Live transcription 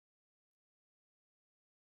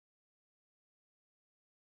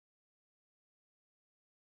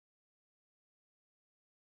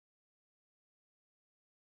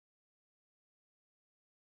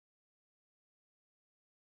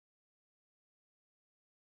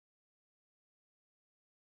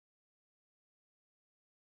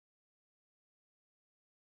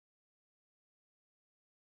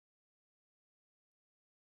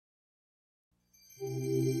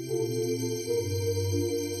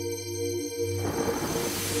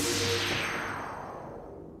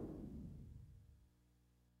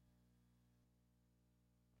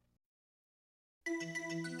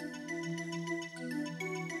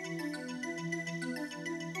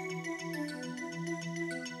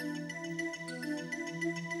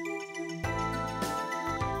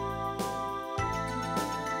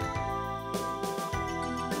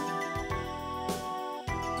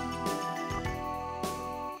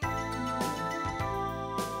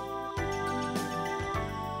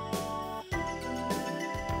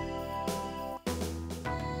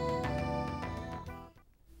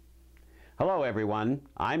Hello everyone,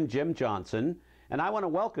 I'm Jim Johnson, and I want to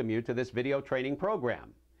welcome you to this video training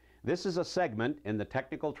program. This is a segment in the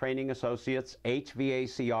Technical Training Associates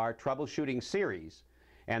HVACR Troubleshooting Series,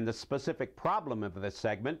 and the specific problem of this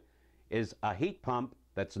segment is a heat pump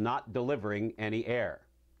that's not delivering any air.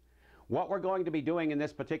 What we're going to be doing in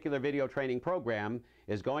this particular video training program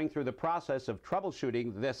is going through the process of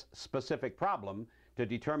troubleshooting this specific problem to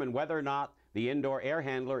determine whether or not the indoor air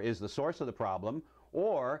handler is the source of the problem,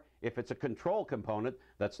 or if it's a control component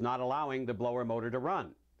that's not allowing the blower motor to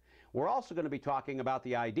run. We're also going to be talking about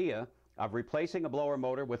the idea of replacing a blower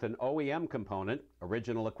motor with an OEM component,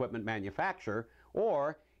 original equipment manufacturer,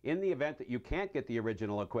 or in the event that you can't get the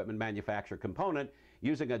original equipment manufacturer component,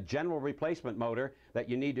 using a general replacement motor that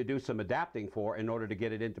you need to do some adapting for in order to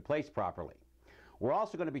get it into place properly. We're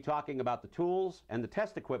also going to be talking about the tools and the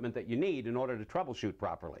test equipment that you need in order to troubleshoot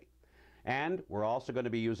properly. And we're also going to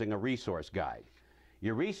be using a resource guide.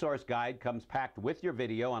 Your resource guide comes packed with your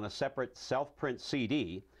video on a separate self-print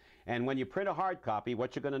CD, and when you print a hard copy,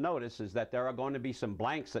 what you're going to notice is that there are going to be some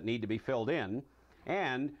blanks that need to be filled in,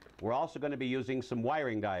 and we're also going to be using some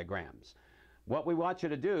wiring diagrams. What we want you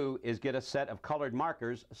to do is get a set of colored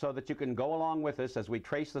markers so that you can go along with us as we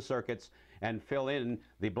trace the circuits and fill in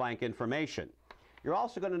the blank information. You're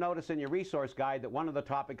also going to notice in your resource guide that one of the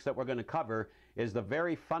topics that we're going to cover is the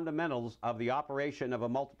very fundamentals of the operation of a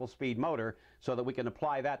multiple speed motor, so that we can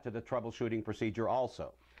apply that to the troubleshooting procedure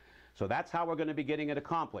also. So that's how we're going to be getting it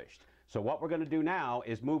accomplished. So what we're going to do now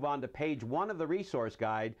is move on to page 1 of the resource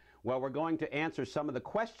guide, where we're going to answer some of the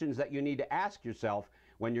questions that you need to ask yourself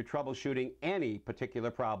when you're troubleshooting any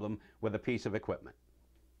particular problem with a piece of equipment.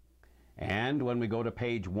 And when we go to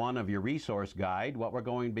page 1 of your resource guide, what we're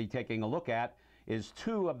going to be taking a look at is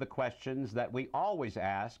 2 of the questions that we always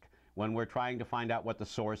ask when we're trying to find out what the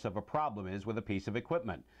source of a problem is with a piece of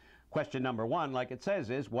equipment. Question number 1, like it says,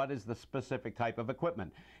 is what is the specific type of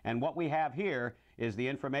equipment? And what we have here is the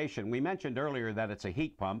information. We mentioned earlier that it's a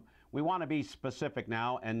heat pump. We want to be specific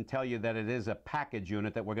now and tell you that it is a package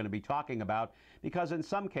unit that we're going to be talking about, because in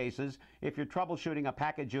some cases, if you're troubleshooting a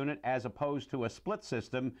package unit as opposed to a split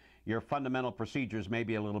system, your fundamental procedures may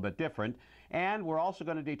be a little bit different. And we're also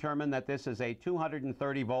going to determine that this is a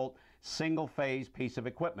 230 volt single phase piece of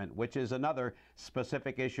equipment, which is another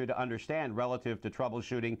specific issue to understand relative to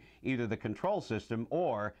troubleshooting either the control system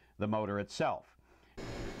or the motor itself.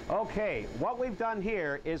 Okay, what we've done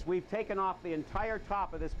here is we've taken off the entire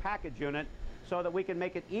top of this package unit so that we can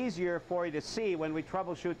make it easier for you to see when we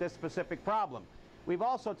troubleshoot this specific problem. We've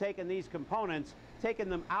also taken these components, taken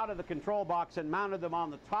them out of the control box and mounted them on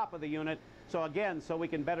the top of the unit, so we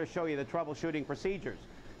can better show you the troubleshooting procedures.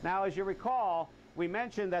 Now, as you recall, we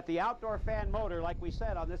mentioned that the outdoor fan motor, like we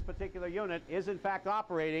said on this particular unit, is in fact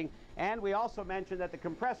operating, and we also mentioned that the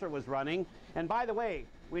compressor was running. And by the way,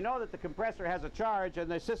 we know that the compressor has a charge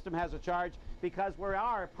and the system has a charge because we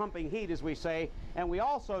are pumping heat, as we say, and we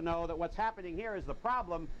also know that what's happening here is the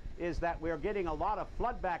problem is that we're getting a lot of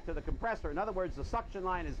flood back to the compressor. In other words, the suction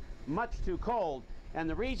line is much too cold. And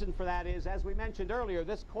the reason for that is, as we mentioned earlier,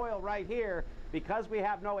 this coil right here, because we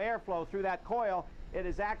have no airflow through that coil, it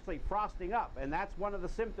is actually frosting up, and that's one of the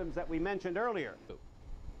symptoms that we mentioned earlier.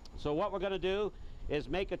 So what we're going to do is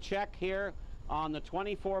make a check here on the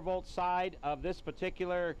 24 volt side of this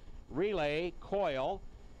particular relay coil,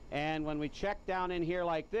 and when we check down in here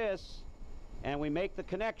like this and we make the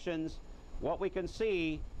connections, what we can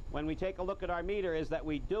see when we take a look at our meter is that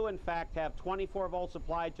we do in fact have 24 volts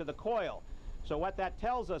applied to the coil. So what that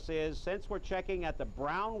tells us is, since we're checking at the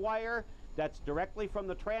brown wire that's directly from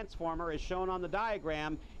the transformer as shown on the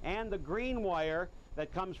diagram, and the green wire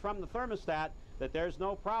that comes from the thermostat, that there's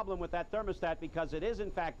no problem with that thermostat, because it is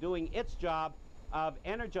in fact doing its job of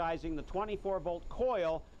energizing the 24 volt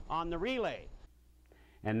coil on the relay.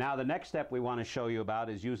 And now the next step we want to show you about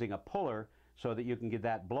is using a puller so that you can get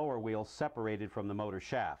that blower wheel separated from the motor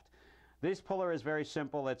shaft. This puller is very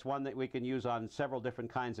simple. It's one that we can use on several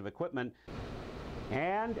different kinds of equipment.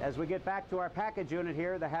 And as we get back to our package unit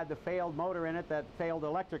here that had the failed motor in it that failed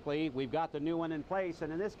electrically, we've got the new one in place,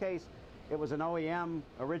 and in this case it was an OEM,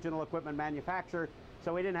 original equipment manufacturer,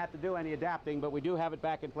 so we didn't have to do any adapting, but we do have it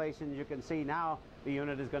back in place, and as you can see now the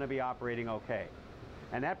unit is going to be operating okay.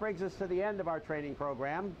 And that brings us to the end of our training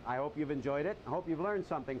program. I hope you've enjoyed it. I hope you've learned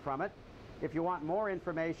something from it. If you want more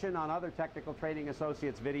information on other Technical Training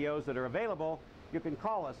Associates videos that are available, you can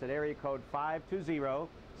call us at area code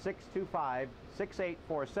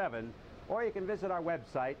 520-625-6847, or you can visit our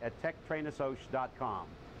website at techtrainassociates.com.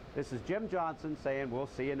 This is Jim Johnson saying we'll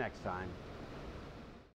see you next time.